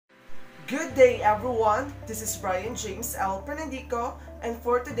Good day everyone, this is Bryan James L. Fernandico, and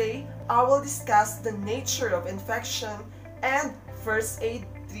for today, I will discuss the nature of infection and first aid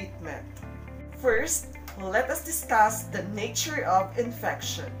treatment. First, let us discuss the nature of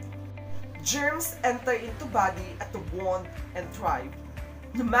infection. Germs enter into body at the wound and thrive.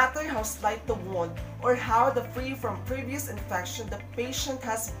 No matter how slight the wound or how free from previous infection the patient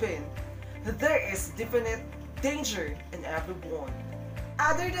has been, there is definite danger in every wound.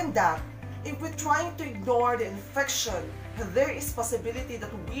 Other than that, if we're trying to ignore the infection, there is possibility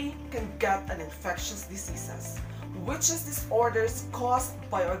that we can get an infectious diseases, which is disorders caused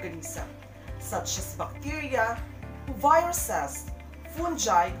by organisms, such as bacteria, viruses,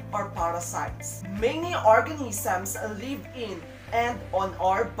 fungi, or parasites. Many organisms live in and on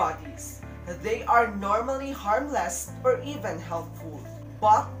our bodies. They are normally harmless or even helpful.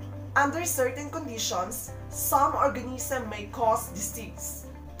 But under certain conditions, some organisms may cause disease.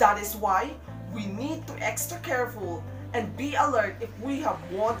 That is why we need to be extra careful and be alert if we have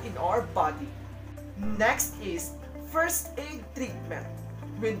wound in our body. Next is first aid treatment.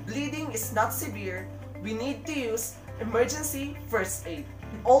 When bleeding is not severe, we need to use emergency first aid.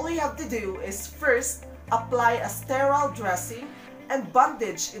 All we have to do is first apply a sterile dressing and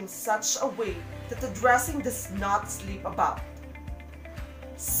bandage in such a way that the dressing does not slip about.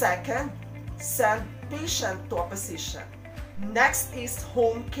 Second, send patient to a physician. Next is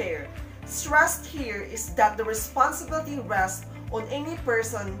home care. Stressed here is that the responsibility rests on any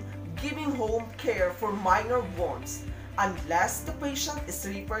person giving home care for minor wounds, unless the patient is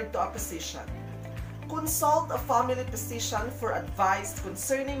referred to a physician. Consult a family physician for advice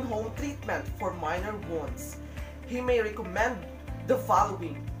concerning home treatment for minor wounds. He may recommend the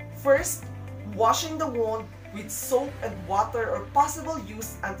following. First, washing the wound with soap and water or possible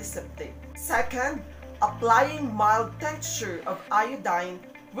use antiseptic. Second, applying mild tincture of iodine,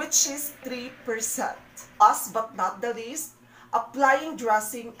 which is 3%. Last but not the least, applying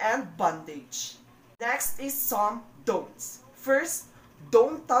dressing and bandage. Next is some don'ts. First,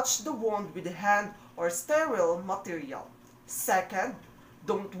 don't touch the wound with a hand or sterile material. Second,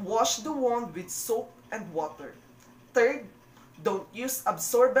 don't wash the wound with soap and water. Third, don't use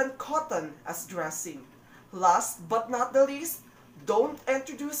absorbent cotton as dressing. Last but not the least, don't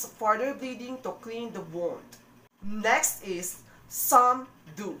introduce further bleeding to clean the wound. Next is some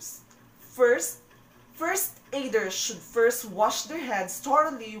do's. First aiders should first wash their hands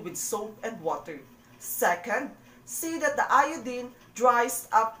thoroughly with soap and water. Second, see that the iodine dries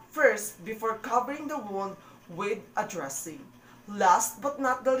up first before covering the wound with a dressing. Last but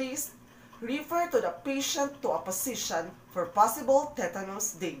not the least, refer to the patient to a physician for possible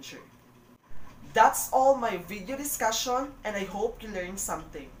tetanus danger. That's all my video discussion, and I hope you learned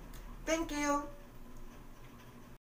something. Thank you!